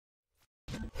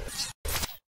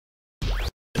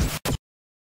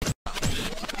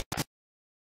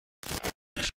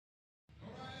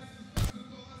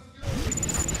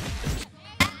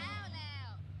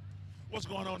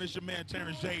going on? It's your man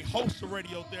Terrence J, host of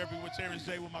Radio Therapy with Terrence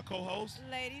J with my co-host.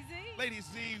 Lady Z. Lady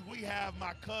Z, we have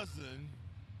my cousin,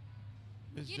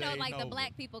 Miss You know, Jade like Novah. the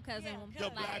black people cousin. Yeah, The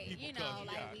like, black people you know, cousin.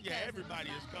 like Yeah, we yeah, cousins. everybody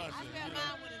is cousin. I you spell know.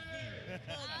 mine with a Z.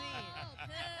 Oh,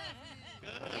 cousin.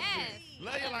 Cousin. Yes.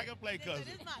 Love you like a play cousin.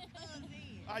 This is my cousin.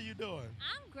 How you doing?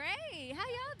 I'm great. How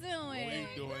y'all doing? We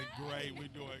doing great. We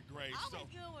doing great.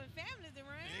 Always good when families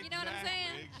around. You know what I'm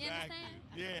saying? Exactly, You understand?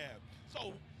 Yeah.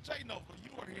 So, Jade Novah,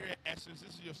 you are here at Essence.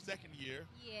 This is your second year.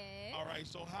 Yeah. All right.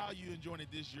 So, how are you enjoying it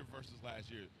this year versus last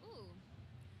year? Ooh.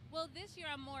 Well, this year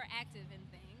I'm more active in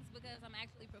things because I'm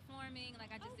actually performing.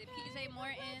 Like I just did PJ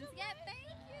Morton's. Yeah, thank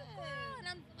you, girl. And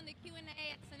I'm doing the Q&A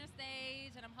at Center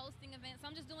Stage, and I'm hosting events. So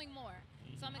I'm just doing more.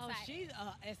 So I'm Oh, excited. she's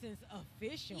Essence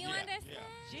official. You Yeah, understand?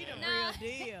 She the No. real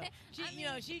deal. She, I you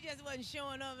know, mean- she just wasn't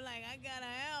showing up like I got an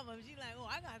album. She like, oh,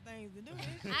 I got things to do.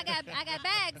 I got bags to I got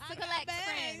collect, bags,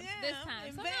 friends, yeah, this I'm time.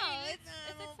 in So Vegas, no, it's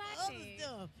other exciting.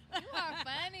 stuff. You are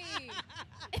funny.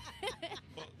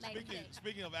 Well, Lady J.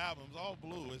 speaking of albums, All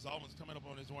Blue is almost coming up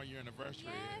on its 1 year anniversary.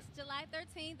 Yes, July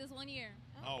 13th is 1 year.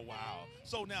 Oh wow!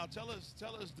 So now tell us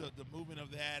the movement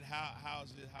of that.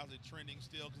 How's it trending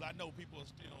still? Because I know people are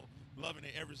still loving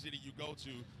it every city you go to.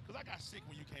 Because I got sick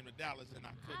when you came to Dallas and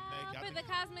I couldn't make it. I For the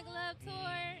think- Cosmic Love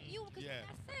Tour, you yeah,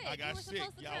 got sick. I got you were sick.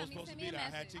 Supposed to Yeah, I tell was me, supposed to send be me a there. I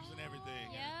had message. tickets and everything.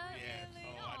 Yeah. Yeah. Really?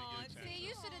 So I didn't get a chance. See,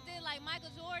 you should have did like Michael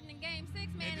Jordan in Game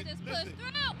 6, man, and just listen, pushed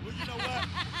through. Well, you know what?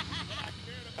 I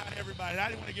cared about everybody. I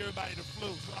didn't want to give everybody the flu,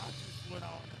 so I just went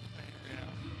on and yeah.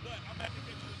 But I'm happy to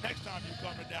get you the next time you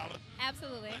come to Dallas.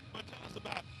 Absolutely. But tell us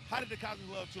about how did the Cosmic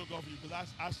Love Tour go for you? Because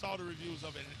I saw the reviews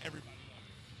of it and everybody.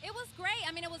 It was great.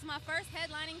 I mean, it was my first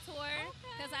headlining tour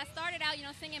because I started out,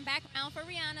 singing background for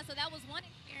Rihanna, so that was one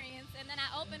experience. And then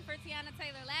I opened for Tiana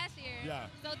Taylor last year. Yeah.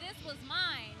 So this was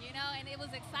mine, and it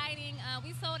was exciting.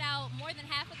 We sold out more than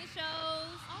half of the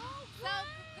shows. Oh, So,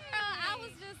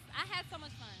 girl, I had so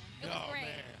much fun. It was Oh, great.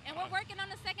 man. And we're working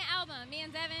on the second album, me and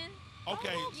Devin.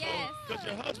 Okay, Oh, yes. so because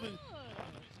your husband,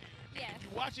 Yes. if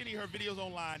you watch any of her videos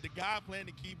online, the guy playing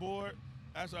the keyboard,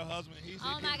 that's her husband. He's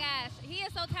Oh my gosh, he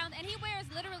is so talented, and he wears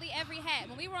literally every hat.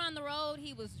 When we were on the road,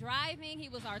 he was driving, he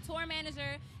was our tour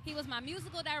manager, he was my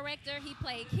musical director, he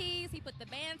played keys, he put the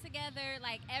band together,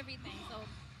 like everything. So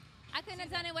I couldn't have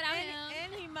done it without him.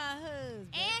 and he my husband.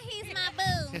 And he's my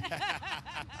boo.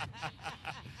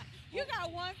 You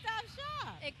got one-stop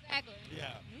shop. Exactly.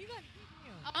 Yeah. You got.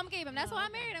 Oh, I'm keeping him. That's why I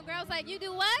married him. Girl was like, you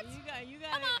do what? You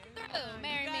got. Come on through.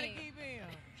 Marry you gotta me. keep him.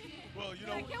 Well, you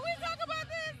know, Like, can we talk about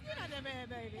this? You're not that bad,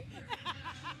 baby.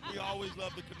 we always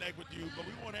love to connect with you, but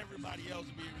we want everybody else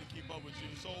to be able to keep up with you.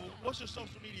 So what's your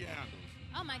social media handles?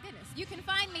 Oh my goodness. You can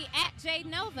find me at Jade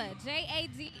Novah,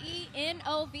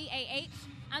 JadeNovah.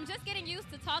 I'm just getting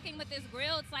used to talking with this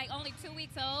grill. It's like only 2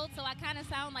 weeks old, so I kind of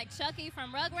sound like Chucky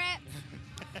from Rugrats.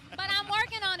 But I'm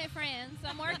working on it, friends.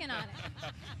 I'm working on it.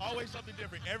 Always something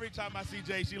different. Every time I see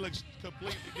Jay, she looks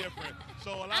completely different.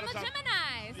 So a lot I'm of a times,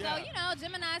 Gemini, Yeah. so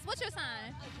Geminis. What's your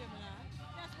sign?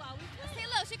 That's why we. See,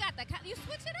 look, she got you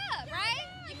switch it up, right?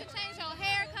 You can change your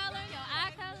hair color, your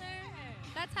eye color.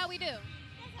 That's how we do.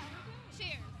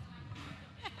 Cheers.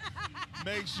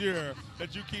 make sure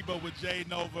that you keep up with Jade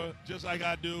Novah, just like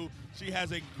I do. She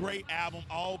has a great album,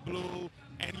 All Blue.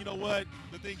 And you know what?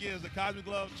 The thing is, the Cosmic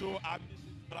Love Tour, I miss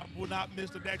it, but I will not miss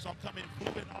the next. So I'm coming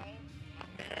fluent home. I'm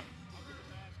there. I'll put the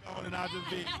mask on and I'll just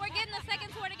be. And we're getting the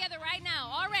second tour together right now,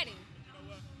 already. You know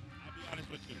what? I'll be honest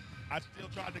with you. I still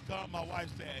tried to come. My wife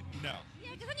said no.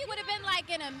 Yeah, because then you would have been like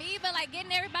an amoeba, like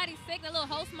getting everybody sick, the little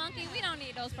host monkey. We don't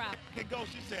need those problems. I can go.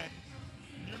 She said,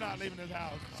 you're not leaving this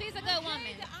house. She's a good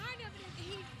woman. The irony of it is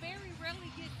he very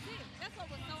rarely gets sick. That's what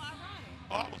was so ironic.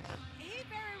 Oh, I was hurt. He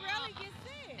very rarely gets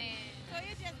sick. Man. So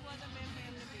it just wasn't meant for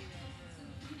him to be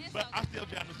there. It's But okay. I still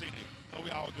jam the CD, so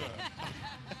we all good.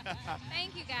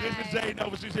 Thank you, This is guys. Jade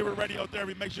Novah. She's here with Radio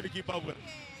Therapy. Make sure to keep up with her.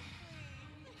 Yeah.